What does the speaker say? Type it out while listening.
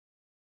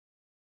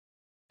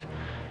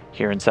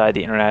here inside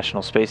the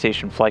International Space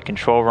Station Flight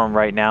Control Room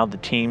right now. The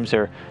teams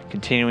are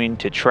continuing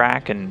to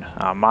track and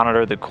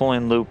monitor the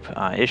cooling loop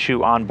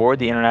issue on board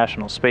the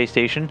International Space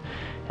Station.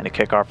 And to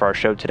kick off our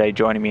show today,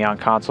 joining me on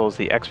console is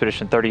the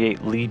Expedition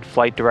 38 Lead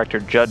Flight Director,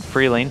 Judd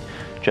Frieling.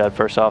 Judd,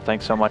 first off,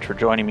 thanks so much for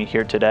joining me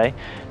here today.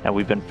 Now,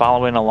 we've been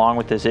following along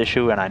with this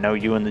issue, and I know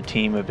you and the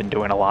team have been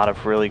doing a lot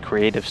of really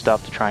creative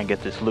stuff to try and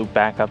get this loop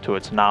back up to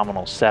its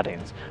nominal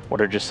settings.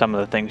 What are just some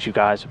of the things you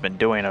guys have been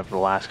doing over the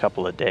last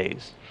couple of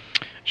days?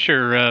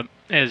 Sure.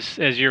 As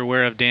you're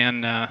aware of,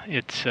 Dan,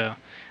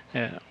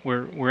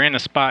 we're in a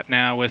spot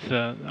now with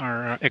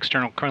our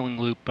external cooling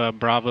loop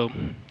Bravo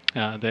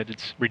that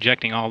it's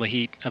rejecting all the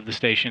heat of the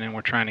station, and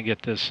we're trying to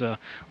get this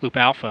loop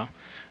Alpha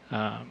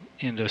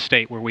into a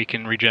state where we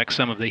can reject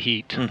some of the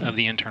heat of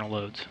the internal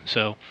loads.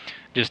 So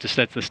just to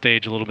set the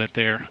stage a little bit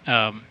there,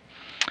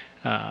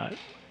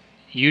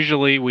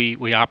 usually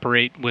we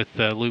operate with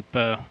loop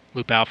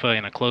Alpha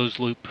in a closed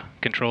loop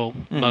control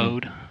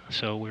mode.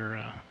 So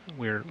we're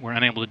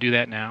unable to do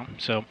that now.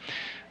 So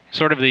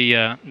sort of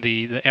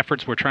the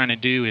efforts we're trying to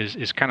do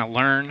is kind of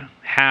learn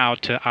how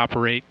to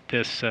operate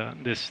this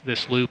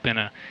loop in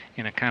a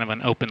kind of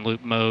an open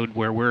loop mode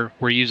where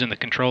we're using the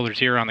controllers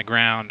here on the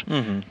ground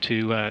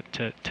to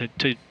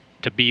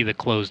be the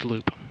closed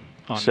loop.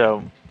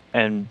 So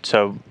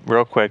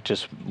real quick,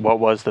 just what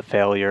was the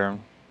failure?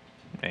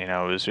 You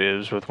know, it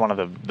was with one of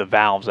the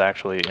valves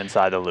actually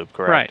inside the loop,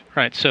 correct?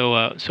 Right.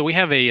 So we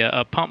have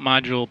a pump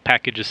module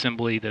package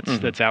assembly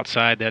that's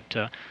outside.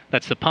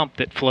 That's the pump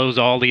that flows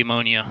all the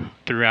ammonia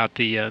throughout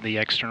the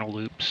external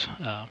loops,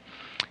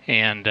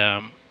 and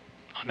on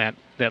that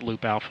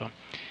loop Alpha.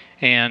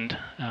 And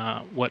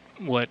what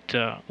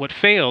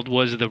failed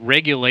was the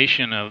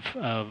regulation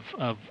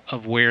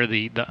of where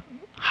the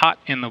hot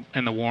and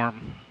the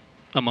warm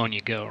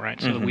ammonia go.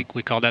 Right. So we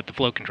call that the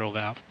flow control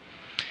valve.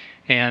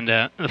 And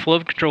the flow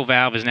control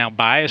valve is now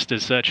biased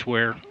as such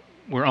where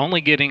we're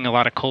only getting a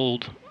lot of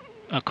cold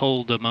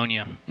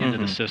ammonia into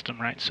the system,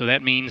 right? So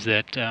that means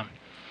that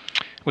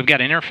we've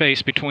got an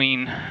interface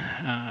between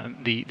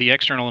the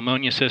external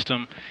ammonia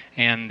system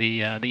and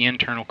the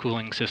internal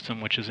cooling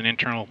system, which is an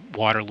internal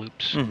water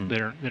loops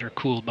that are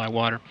cooled by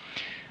water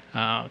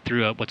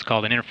through what's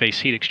called an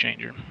interface heat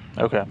exchanger.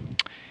 Okay.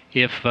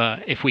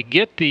 If we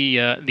get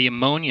the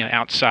ammonia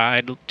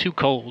outside too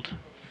cold,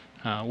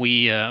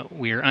 we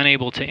are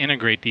unable to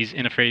integrate these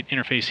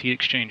interface heat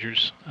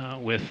exchangers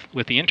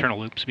with the internal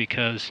loops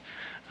because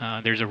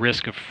there's a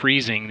risk of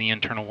freezing the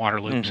internal water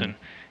loops,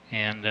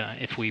 and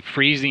if we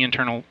freeze the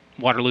internal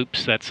water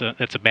loops, that's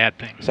a bad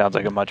thing. Sounds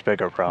like a much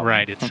bigger problem.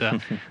 Right. It's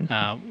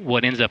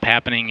what ends up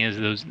happening is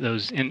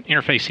those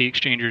interface heat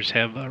exchangers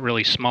have a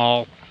really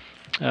small.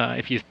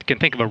 If you can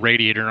think of a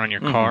radiator on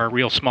your car,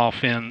 real small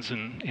fins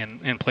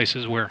and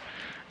places where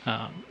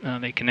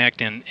they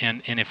connect, and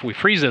if we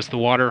freeze this, the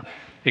water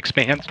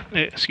expands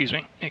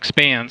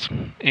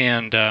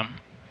and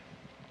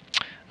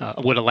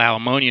would allow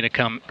ammonia to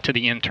come to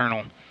the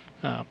internal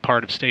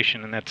part of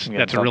station, and that's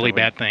a really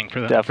bad thing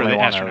for the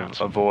astronauts.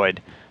 To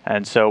avoid.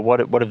 And so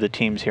what have the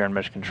teams here in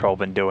Mission Control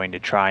been doing to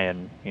try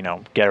and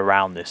get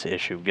around this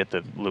issue, get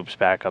the loops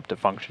back up to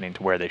functioning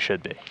to where they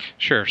should be?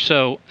 Sure.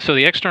 So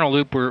the external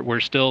loop we're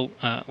still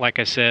like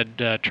I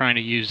said trying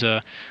to use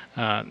the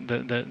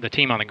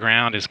team on the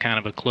ground is kind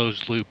of a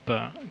closed loop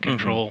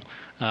control.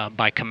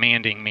 By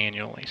commanding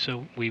manually.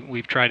 So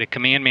we've tried to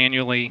command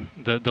manually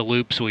the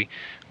loops.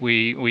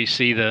 We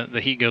see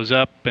the heat goes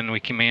up, and we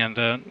command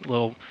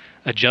little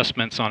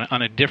adjustments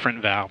on a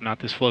different valve, not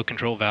this flow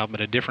control valve,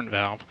 but a different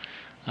valve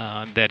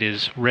that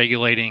is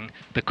regulating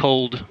the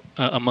cold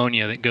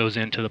ammonia that goes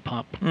into the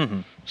pump.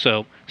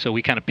 So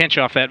we kind of pinch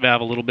off that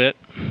valve a little bit,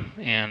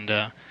 and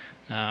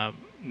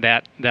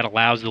that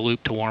allows the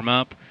loop to warm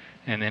up,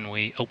 and then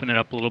we open it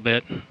up a little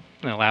bit, and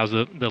it allows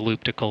the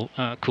loop to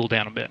cool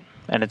down a bit.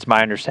 And it's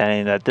my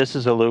understanding that this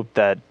is a loop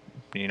that,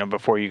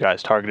 before you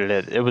guys targeted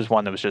it, it was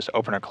one that was just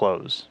open or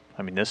close.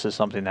 I mean, this is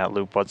something that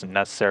loop wasn't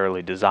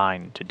necessarily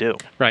designed to do.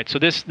 Right. So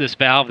this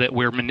valve that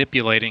we're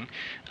manipulating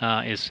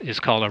is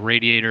called a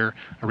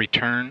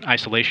return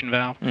isolation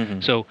valve.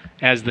 So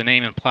as the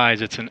name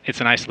implies, it's an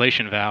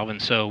isolation valve,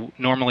 and so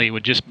normally it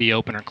would just be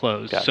open or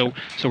closed. Gotcha.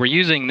 So we're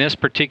using this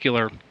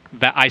particular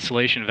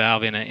isolation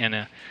valve in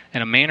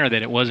a manner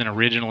that it wasn't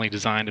originally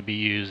designed to be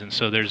used, and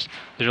so there's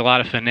a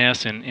lot of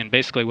finesse, and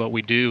basically what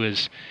we do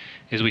is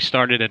we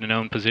start it at a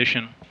known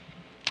position,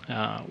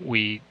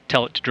 we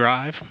tell it to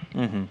drive,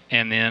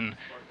 and then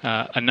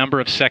a number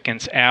of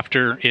seconds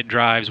after it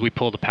drives, we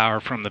pull the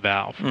power from the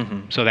valve,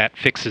 so that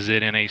fixes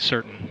it in a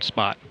certain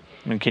spot.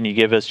 And can you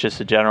give us just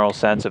a general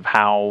sense of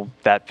how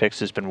that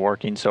fix has been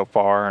working so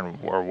far,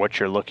 or what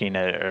you're looking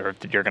at, or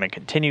if you're going to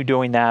continue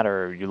doing that,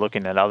 or are you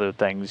looking at other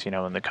things,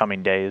 in the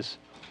coming days?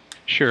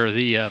 Sure.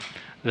 The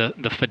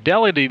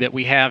fidelity that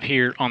we have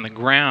here on the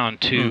ground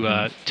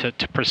to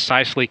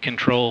precisely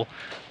control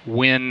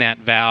when that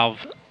valve,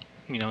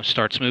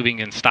 starts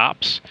moving and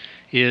stops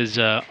is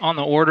on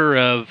the order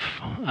of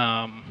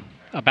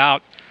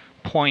about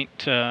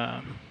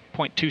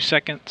 0.2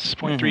 seconds,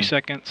 0.3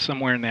 seconds,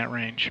 somewhere in that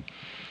range.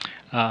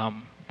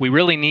 we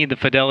really need the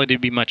fidelity to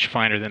be much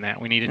finer than that.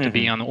 We need it to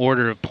be on the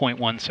order of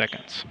 0.1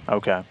 seconds.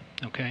 Okay.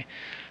 Okay.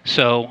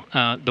 So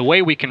the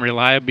way we can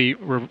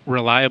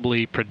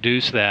reliably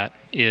produce that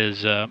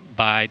is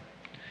by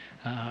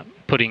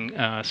putting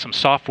some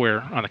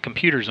software on the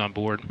computers on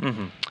board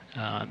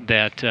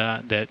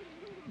that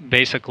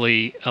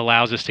basically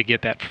allows us to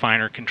get that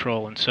finer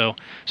control. And so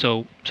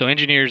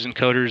engineers and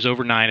coders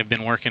overnight have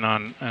been working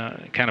on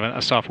kind of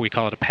a software, we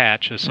call it a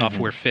patch, a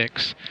software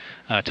fix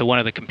to one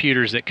of the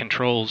computers that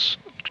controls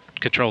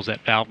that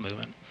valve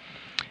movement.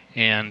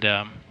 And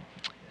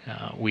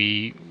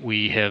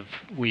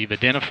we've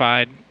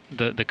identified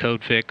the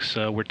code fix.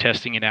 We're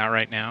testing it out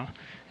right now,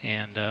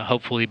 and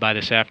hopefully by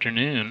this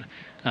afternoon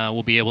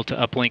we'll be able to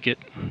uplink it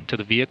to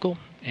the vehicle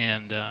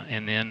and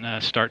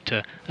then start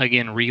to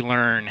again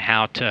relearn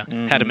how to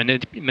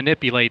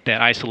manipulate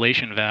that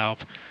isolation valve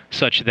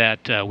such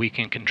that we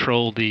can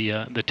control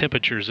the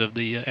temperatures of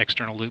the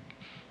external loop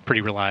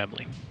pretty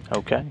reliably.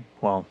 Okay.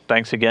 Well,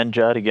 thanks again,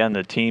 Judd. Again,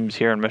 the teams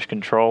here in Mission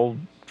Control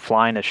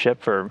flying a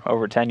ship for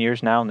over 10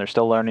 years now, and they're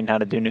still learning how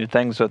to do new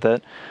things with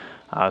it.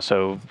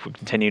 So we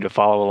continue to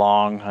follow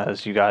along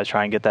as you guys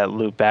try and get that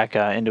loop back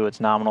into its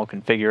nominal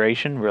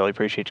configuration. Really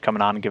appreciate you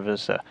coming on and giving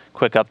us a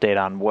quick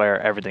update on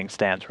where everything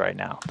stands right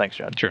now. Thanks,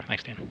 Judd. Sure.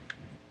 Thanks, Dan.